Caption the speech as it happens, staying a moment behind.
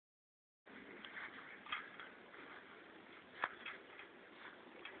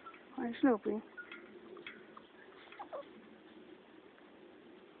Hi, Snoopy.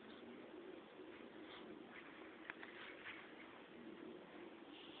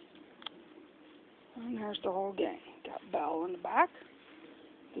 And there's the whole gang. Got Belle in the back,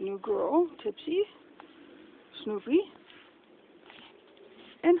 the new girl, Tipsy, Snoopy,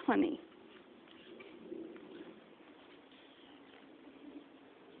 and Honey.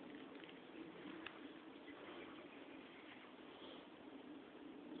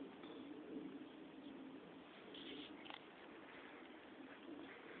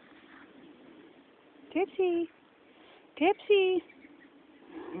 Tipsy, Tipsy.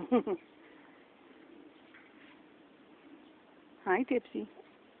 Hi, Tipsy.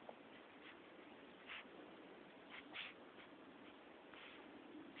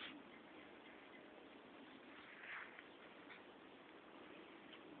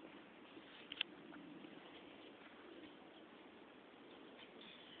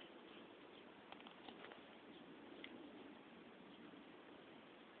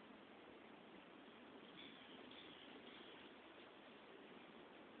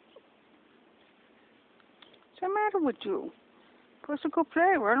 What's the matter with you? Supposed to go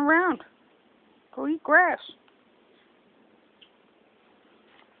play, run around, go eat grass.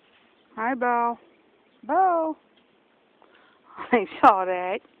 Hi, Belle. Belle. I saw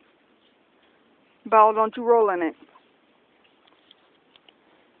that. Belle, don't you roll in it.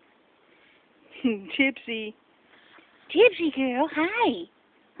 Tipsy. Tipsy girl, hi.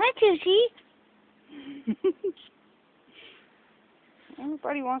 Hi, Tipsy.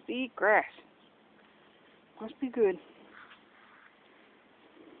 Everybody wants to eat grass. Must be good.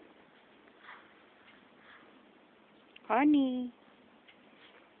 Honey.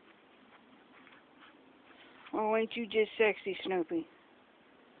 Oh, ain't you just sexy, Snoopy?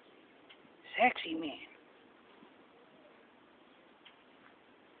 Sexy man.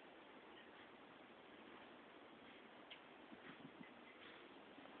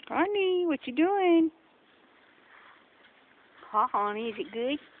 Honey, what you doing? Huh, honey, is it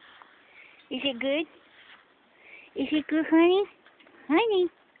good? Is it good? Is it good, honey? Honey.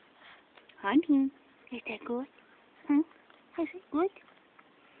 Honey. Is that good? Huh? Is it good?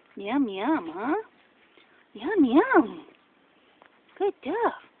 Yum, yum, huh? Yum, yum. Good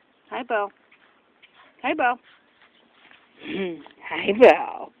stuff. Hi, Belle. Hi, Belle. Hi,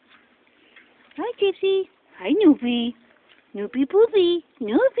 Val. Hi, Tipsy. Hi, Snoopy. Snoopy Poopy.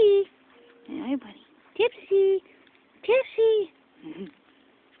 Snoopy. Hi, buddy. Tipsy. Tipsy.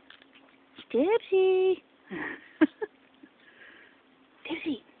 Tipsy.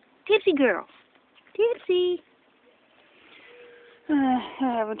 Tipsy. Tipsy girl. Tipsy.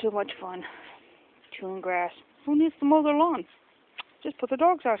 Having too much fun. Chewing grass. Who needs to mow their lawn? Just put the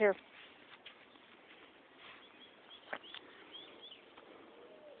dogs out here.